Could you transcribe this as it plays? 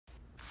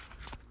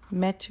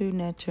Metu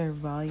Neter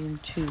Volume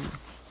 2.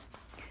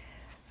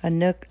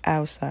 Anuk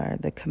Ausar,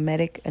 the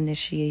Kemetic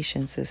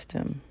Initiation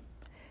System.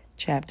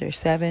 Chapter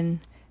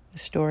 7, the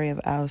story of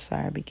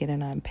Ausar,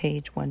 beginning on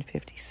page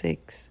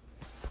 156.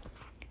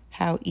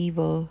 How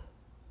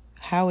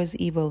is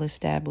evil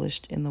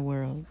established in the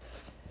world?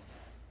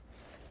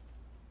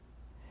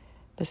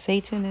 The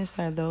Satanists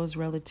are those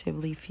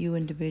relatively few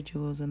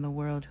individuals in the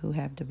world who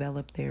have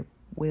developed their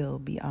will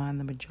beyond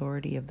the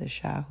majority of the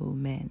Shahu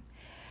men,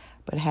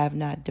 but have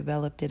not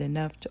developed it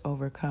enough to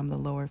overcome the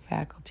lower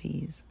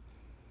faculties,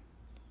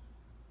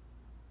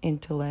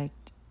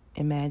 intellect,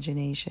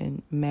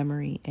 imagination,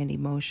 memory, and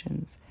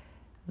emotions.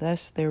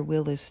 Thus, their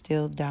will is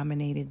still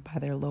dominated by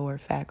their lower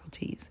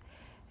faculties,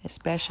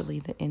 especially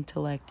the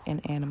intellect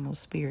and animal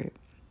spirit.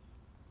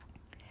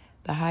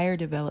 The higher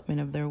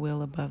development of their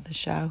will above the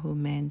Shahu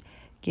men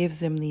gives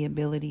them the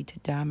ability to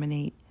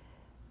dominate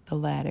the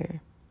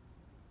latter.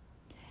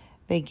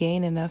 They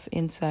gain enough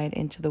insight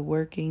into the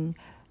workings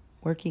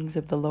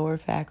of the lower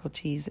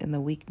faculties and the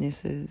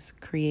weaknesses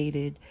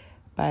created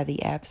by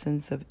the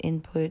absence of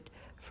input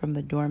from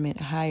the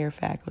dormant higher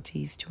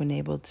faculties to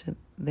enable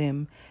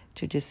them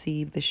to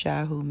deceive the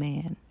Shahu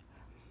man,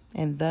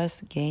 and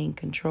thus gain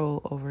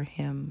control over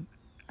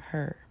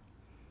her.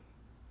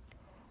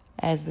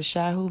 As the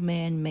Shahu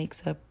man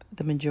makes up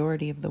the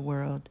majority of the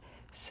world,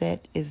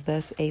 Set is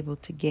thus able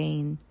to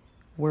gain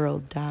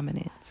world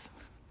dominance.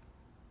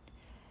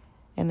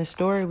 In the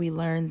story, we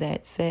learn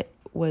that Set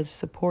was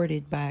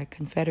supported by a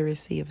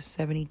confederacy of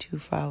 72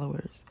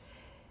 followers.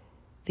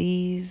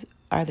 These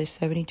are the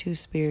 72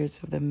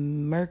 spirits of the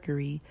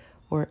Mercury,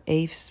 or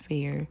 8th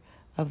sphere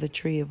of the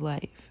Tree of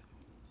Life.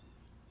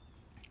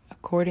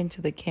 According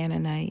to the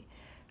Canaanite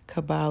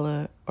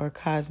Kabbalah or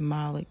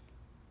cosmologics,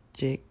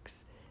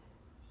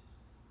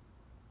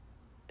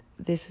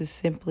 this is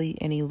simply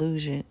an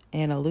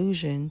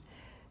allusion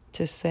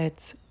to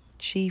Set's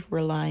chief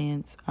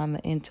reliance on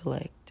the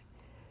intellect,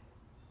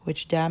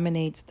 which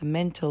dominates the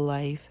mental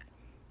life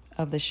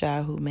of the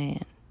Shahu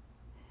man,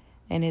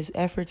 and his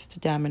efforts to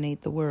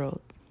dominate the world.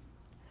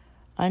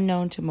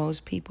 Unknown to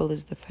most people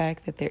is the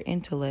fact that their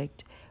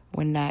intellect,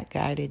 when not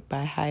guided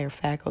by higher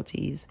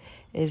faculties,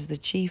 is the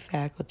chief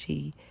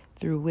faculty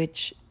through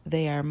which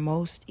they are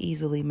most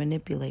easily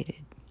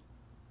manipulated.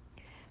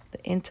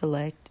 The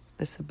intellect,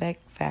 the Sebek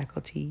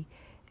faculty,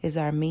 is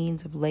our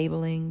means of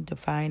labeling,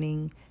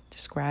 defining,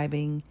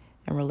 describing,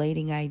 and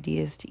relating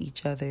ideas to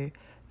each other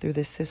through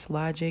the cis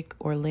logic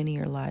or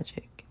linear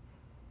logic.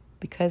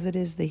 Because it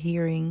is the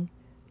hearing,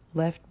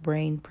 left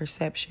brain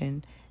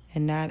perception,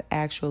 and not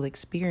actual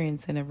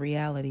experiencing of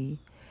reality,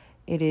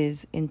 it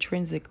is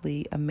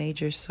intrinsically a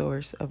major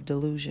source of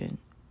delusion.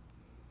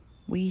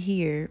 We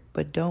hear,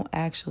 but don't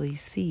actually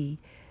see,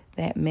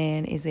 that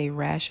man is a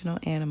rational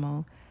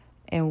animal,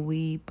 and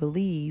we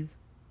believe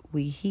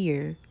we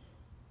hear,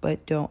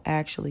 but don't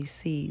actually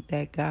see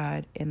that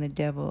God and the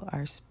devil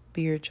are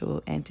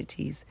spiritual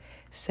entities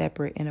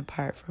separate and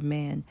apart from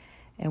man,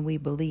 and we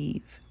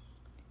believe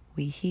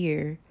we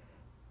hear,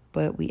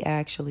 but we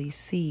actually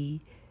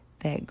see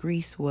that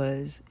Greece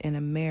was and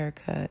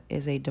America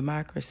is a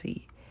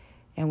democracy,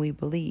 and we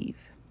believe.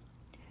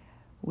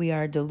 We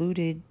are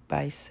deluded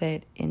by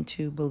Set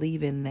into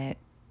believing that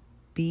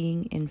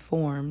being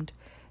informed,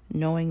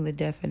 knowing the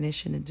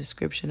definition and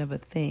description of a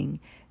thing,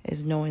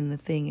 is knowing the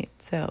thing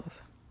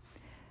itself.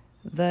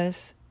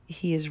 Thus,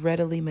 he is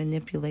readily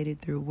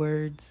manipulated through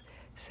words,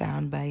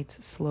 sound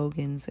bites,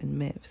 slogans, and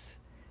myths.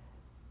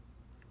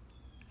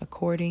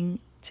 According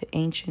to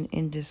ancient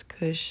Indus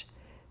Kush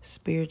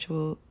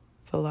spiritual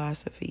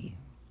philosophy,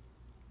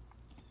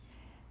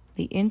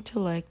 the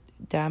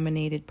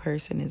intellect-dominated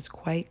person is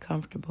quite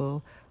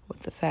comfortable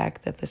with the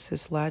fact that the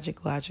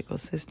cis-logic logical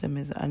system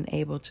is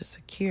unable to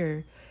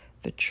secure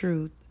the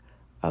truth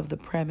of the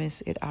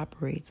premise it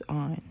operates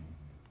on.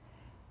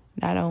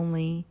 Not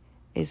only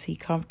is he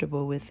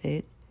comfortable with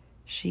it,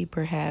 she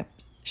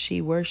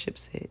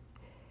worships it,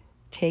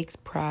 takes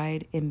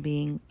pride in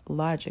being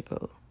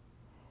logical.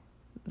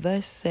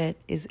 Thus, Set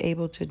is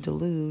able to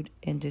delude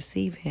and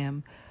deceive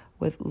him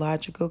with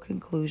logical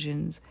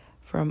conclusions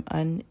from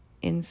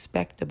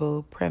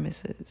uninspectable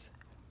premises.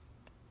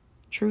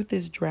 Truth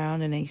is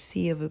drowned in a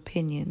sea of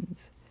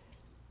opinions.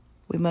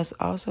 We must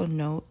also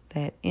note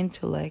that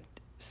intellect,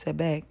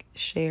 Sebek,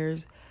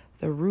 shares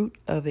the root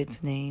of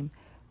its name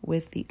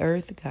with the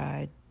earth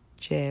god,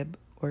 Jeb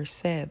or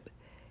Seb,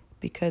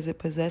 because it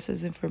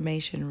possesses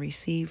information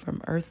received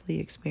from earthly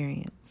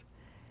experience.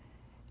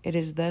 It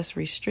is thus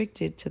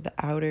restricted to the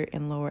outer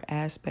and lower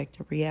aspect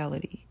of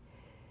reality.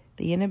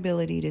 The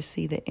inability to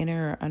see the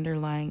inner or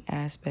underlying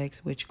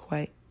aspects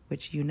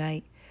which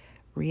unite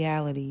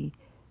reality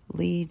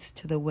leads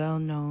to the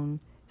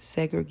well-known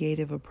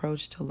segregative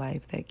approach to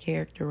life that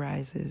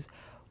characterizes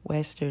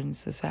Western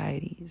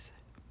societies.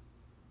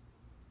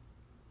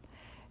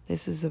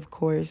 This is, of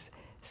course,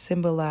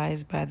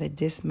 symbolized by the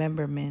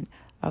dismemberment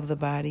of the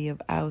body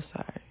of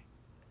Ausar.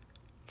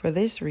 For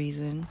this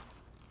reason,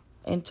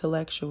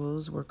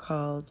 intellectuals were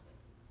called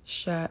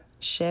Shabao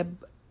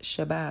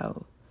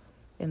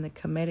in the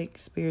Kemetic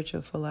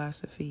spiritual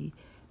philosophy,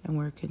 and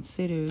were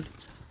considered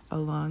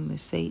along the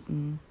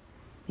Satan,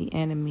 the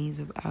enemies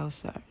of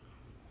Ausar.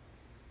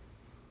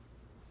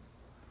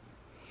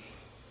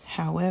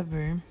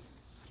 However,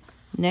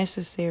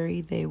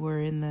 necessary they were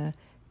in the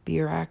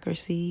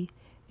bureaucracy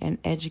and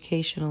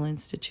educational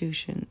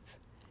institutions.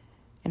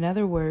 In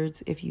other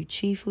words, if you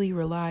chiefly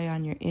rely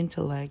on your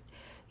intellect,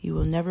 you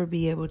will never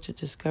be able to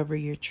discover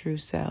your true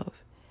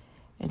self.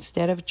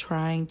 Instead of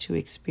trying to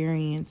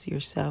experience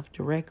yourself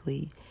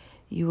directly,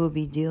 you will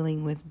be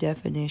dealing with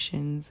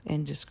definitions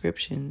and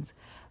descriptions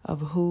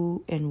of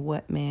who and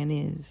what man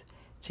is.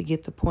 To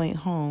get the point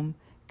home,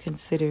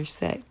 consider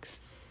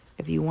sex.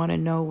 If you want to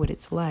know what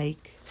it's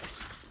like,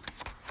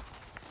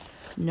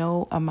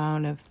 no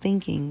amount of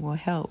thinking will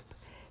help.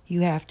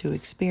 You have to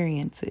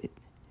experience it.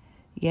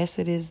 Yes,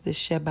 it is the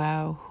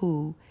Shabao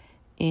who,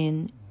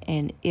 in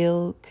an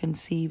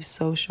ill-conceived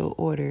social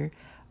order,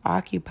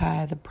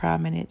 occupy the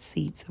prominent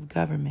seats of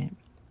government.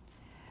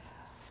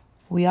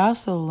 We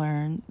also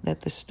learn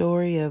that the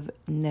story of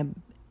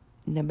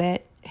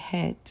Nebet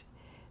Het,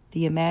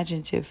 the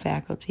imaginative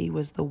faculty,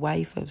 was the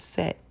wife of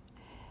Set.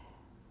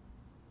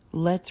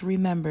 Let's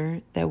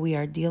remember that we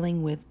are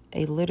dealing with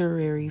a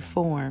literary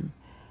form.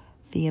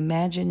 The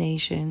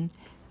imagination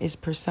is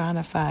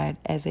personified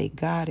as a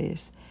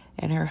goddess,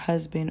 and her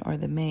husband or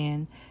the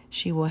man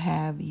she will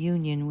have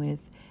union with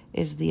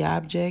is the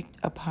object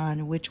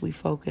upon which we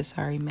focus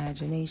our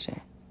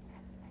imagination.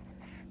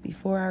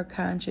 Before our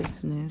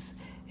consciousness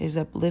is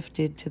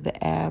uplifted to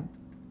the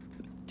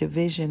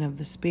division of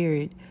the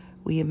spirit,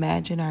 we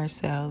imagine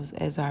ourselves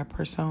as our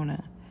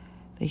persona,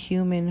 the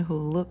human who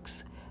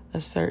looks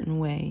a certain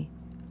way,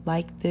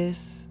 like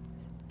this,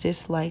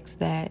 dislikes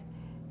that,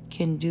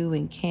 can do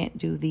and can't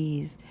do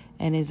these,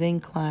 and is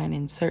inclined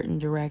in certain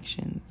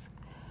directions.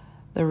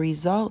 The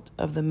result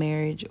of the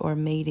marriage or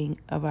mating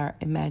of our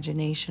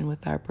imagination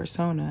with our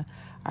persona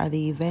are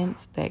the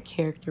events that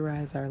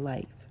characterize our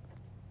life.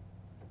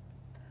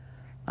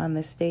 On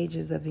the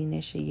stages of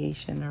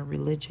initiation or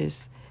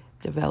religious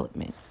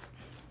development.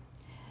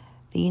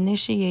 The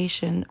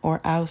initiation or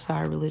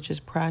Ausar religious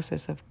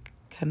process of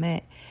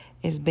Kemet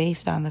is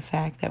based on the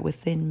fact that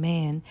within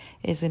man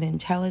is an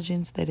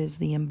intelligence that is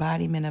the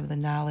embodiment of the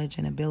knowledge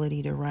and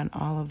ability to run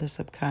all of the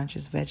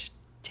subconscious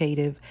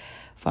vegetative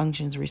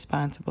functions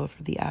responsible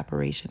for the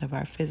operation of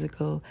our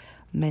physical,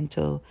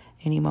 mental,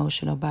 and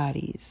emotional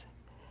bodies.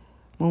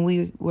 When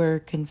we were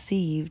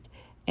conceived,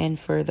 and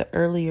for the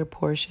earlier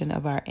portion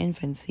of our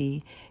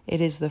infancy, it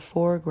is the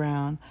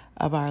foreground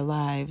of our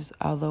lives,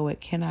 although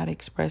it cannot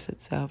express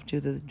itself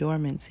due to the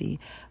dormancy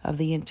of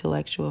the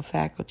intellectual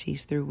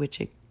faculties through which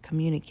it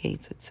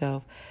communicates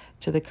itself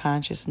to the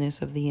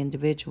consciousness of the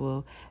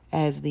individual.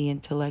 As the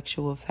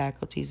intellectual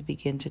faculties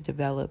begin to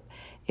develop,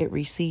 it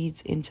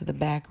recedes into the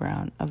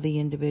background of the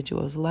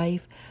individual's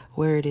life,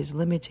 where it is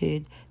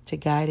limited to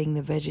guiding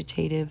the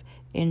vegetative,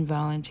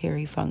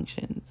 involuntary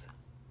functions.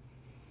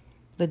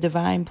 The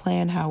divine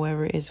plan,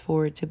 however, is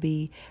for it to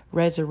be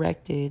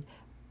resurrected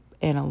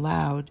and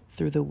allowed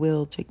through the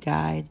will to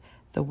guide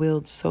the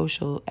willed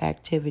social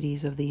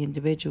activities of the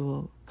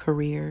individual,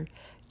 career,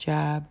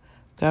 job,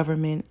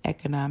 government,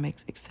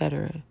 economics,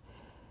 etc.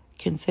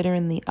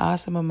 Considering the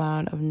awesome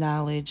amount of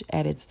knowledge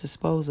at its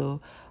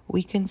disposal,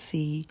 we can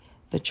see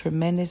the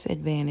tremendous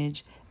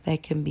advantage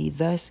that can be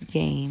thus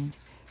gained.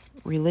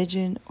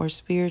 Religion or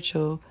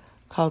spiritual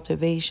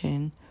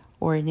cultivation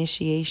or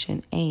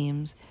initiation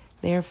aims,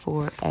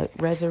 therefore, at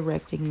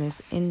resurrecting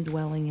this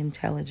indwelling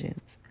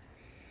intelligence,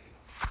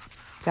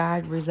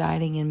 God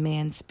residing in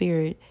man's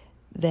spirit,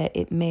 that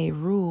it may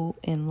rule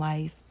in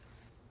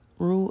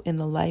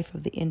the life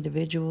of the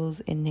individuals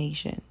and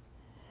nation.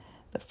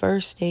 The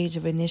first stage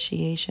of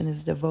initiation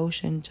is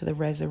devotion to the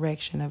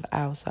resurrection of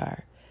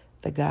Ausar,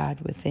 the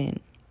God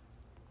within.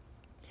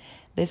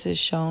 This is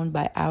shown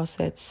by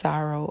Auset's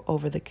sorrow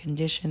over the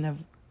condition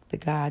of the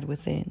God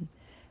within,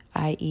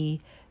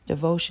 i.e.,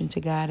 devotion to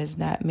God is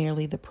not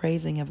merely the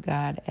praising of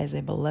God as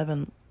a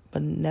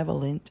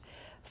benevolent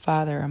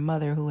father or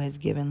mother who has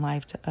given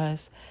life to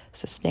us,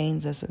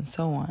 sustains us, and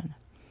so on.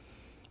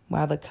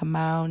 While the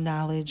Kamau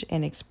acknowledge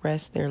and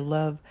express their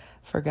love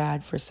for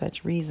God for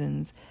such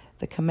reasons,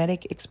 the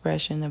Kemetic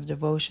expression of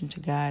devotion to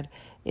God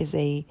is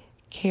a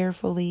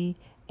carefully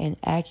and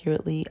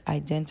accurately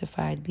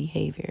identified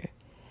behavior.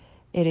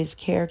 It is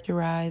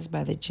characterized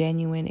by the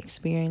genuine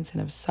experience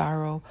of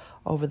sorrow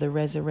over the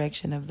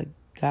resurrection of the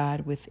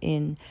God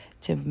within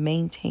to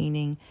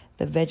maintaining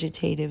the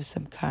vegetative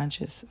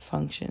subconscious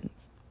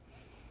functions.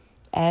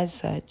 As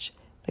such,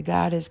 the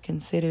God is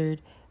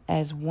considered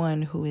as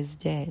one who is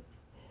dead.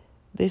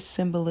 This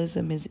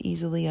symbolism is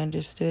easily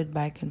understood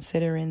by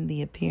considering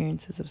the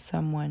appearances of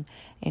someone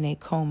in a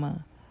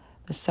coma.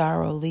 The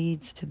sorrow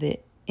leads to the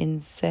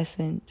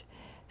incessant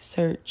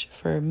search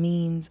for a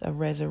means of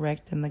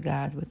resurrecting the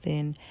God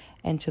within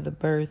and to the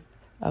birth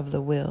of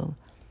the will,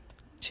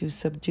 to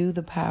subdue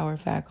the power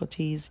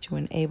faculties to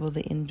enable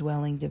the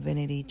indwelling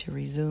divinity to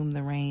resume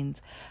the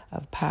reins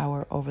of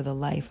power over the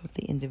life of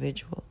the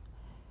individual.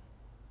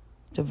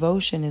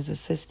 Devotion is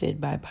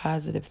assisted by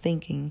positive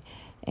thinking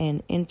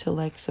and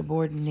intellect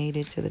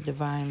subordinated to the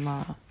divine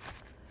law.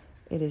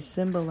 It is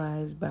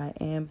symbolized by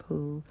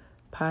Ampu,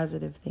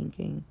 positive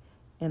thinking,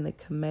 and the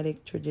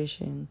Kemetic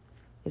tradition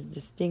is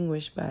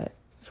distinguished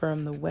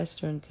from the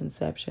Western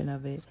conception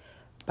of it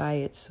by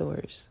its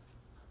source.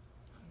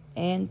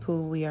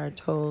 Anpu, we are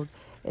told,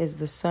 is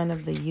the son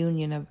of the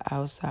union of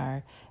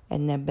Ausar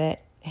and Nebet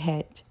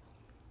Het,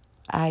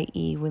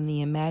 i.e., when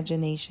the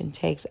imagination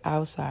takes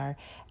Ausar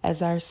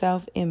as our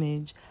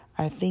self-image,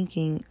 our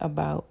thinking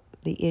about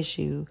the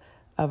issue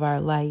of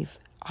our life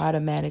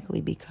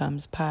automatically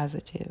becomes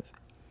positive.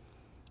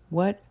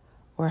 What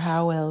or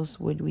how else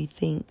would we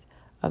think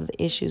of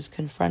the issues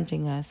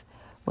confronting us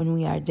when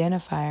we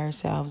identify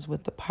ourselves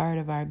with the part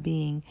of our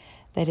being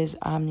that is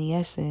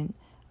omniscient,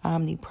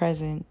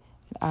 omnipresent,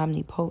 and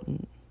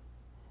omnipotent?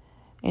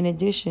 In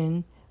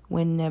addition,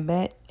 when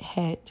Nebet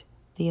Het,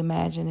 the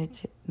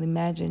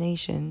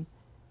imagination,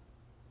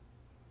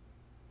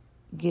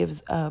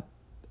 gives up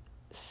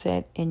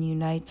Set and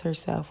unites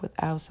herself with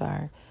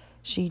Ausar,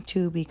 she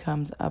too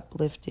becomes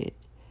uplifted.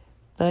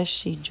 Thus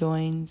she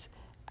joins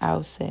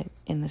Auset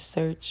in the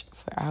search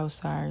for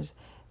Ausar's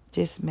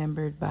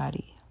dismembered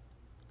body.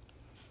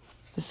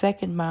 The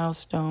second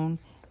milestone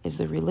is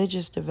the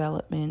religious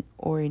development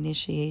or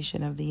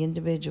initiation of the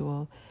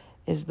individual,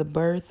 is the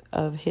birth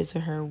of his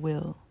or her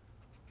will.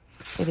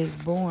 It is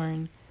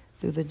born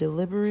through the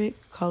deliberate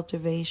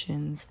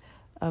cultivations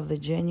of the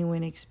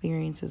genuine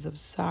experiences of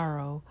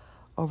sorrow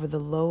over the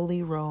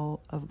lowly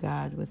role of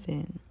God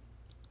within.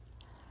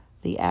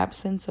 The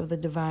absence of the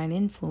divine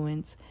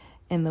influence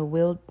in the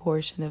willed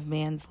portion of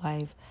man's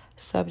life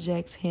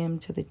subjects him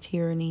to the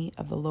tyranny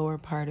of the lower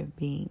part of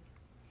being.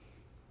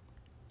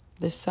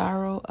 The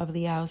sorrow of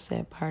the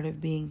outset part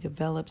of being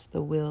develops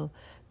the will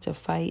to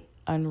fight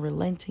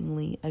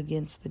unrelentingly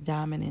against the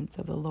dominance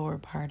of the lower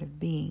part of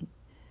being.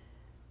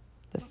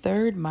 The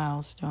third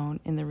milestone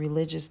in the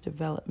religious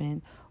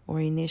development or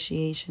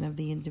initiation of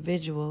the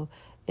individual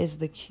is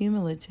the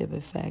cumulative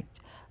effect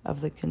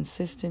of the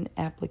consistent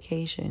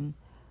application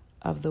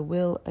of the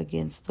will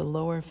against the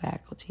lower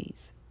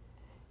faculties.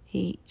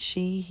 He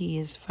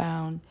is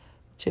found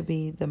to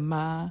be the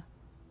Ma,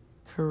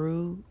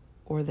 Kuru,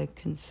 or the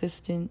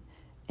consistent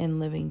and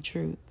living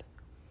truth.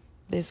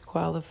 This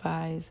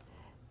qualifies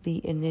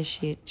the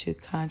initiate to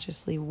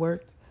consciously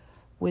work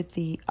with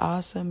the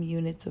awesome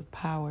units of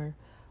power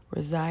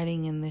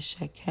residing in the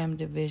Shechem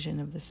division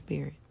of the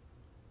spirit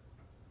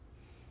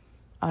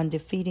on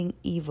defeating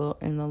evil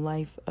in the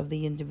life of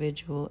the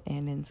individual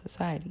and in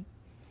society.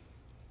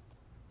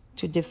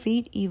 To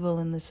defeat evil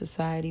in the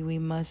society, we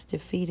must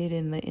defeat it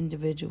in the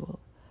individual.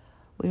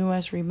 We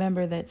must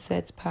remember that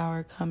Set's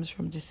power comes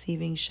from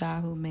deceiving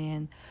Shahu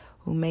man,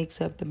 who makes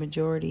up the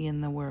majority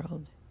in the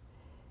world.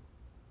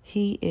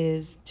 He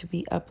is to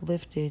be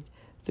uplifted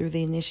through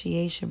the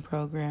initiation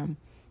program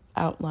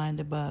outlined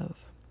above.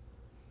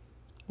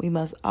 We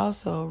must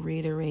also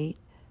reiterate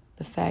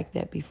the fact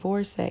that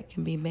before Set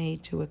can be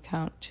made to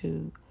account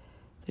to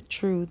the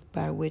truth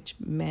by which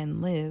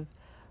men live,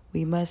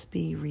 we must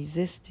be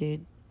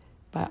resisted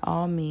by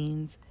all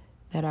means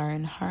that are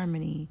in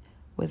harmony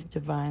with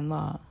divine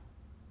law.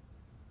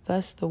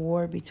 Thus the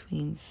war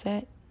between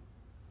Set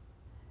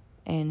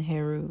and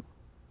Heru.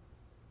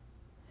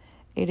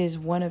 It is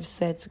one of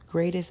Set's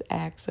greatest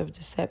acts of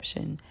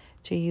deception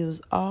to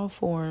use all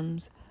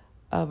forms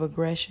of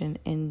aggression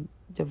and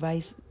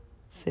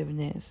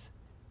divisiveness,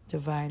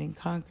 divide and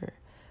conquer,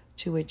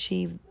 to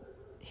achieve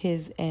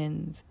his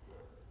ends,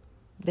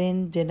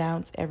 then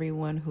denounce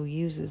everyone who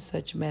uses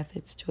such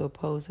methods to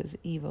oppose his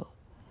evil.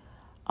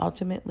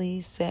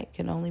 Ultimately, Set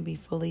can only be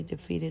fully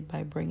defeated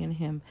by bringing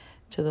him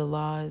to the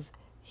laws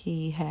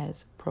he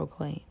has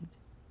proclaimed.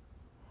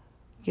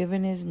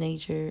 Given his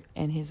nature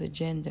and his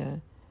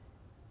agenda,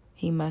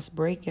 he must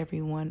break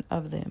every one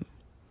of them.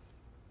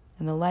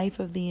 In the life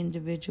of the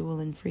individual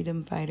and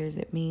freedom fighters,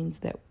 it means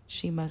that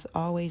she must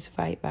always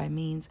fight by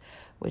means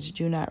which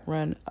do not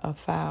run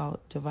afoul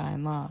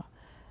divine law.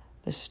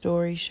 The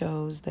story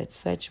shows that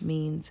such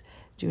means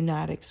do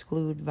not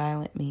exclude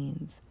violent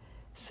means.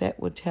 Set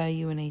will tell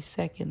you in a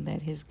second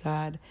that his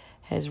God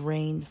has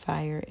rained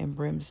fire and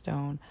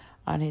brimstone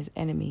on his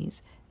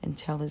enemies, and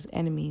tell his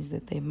enemies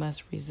that they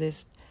must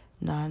resist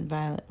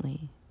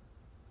non-violently.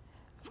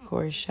 Of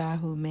course,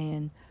 Shahu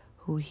man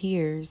who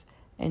hears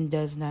and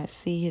does not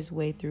see his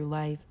way through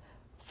life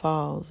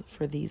falls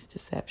for these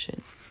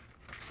deceptions.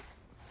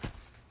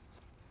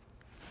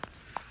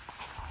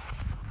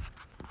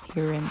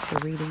 Here ends the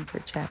reading for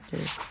chapter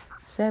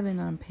 7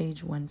 on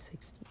page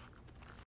 160.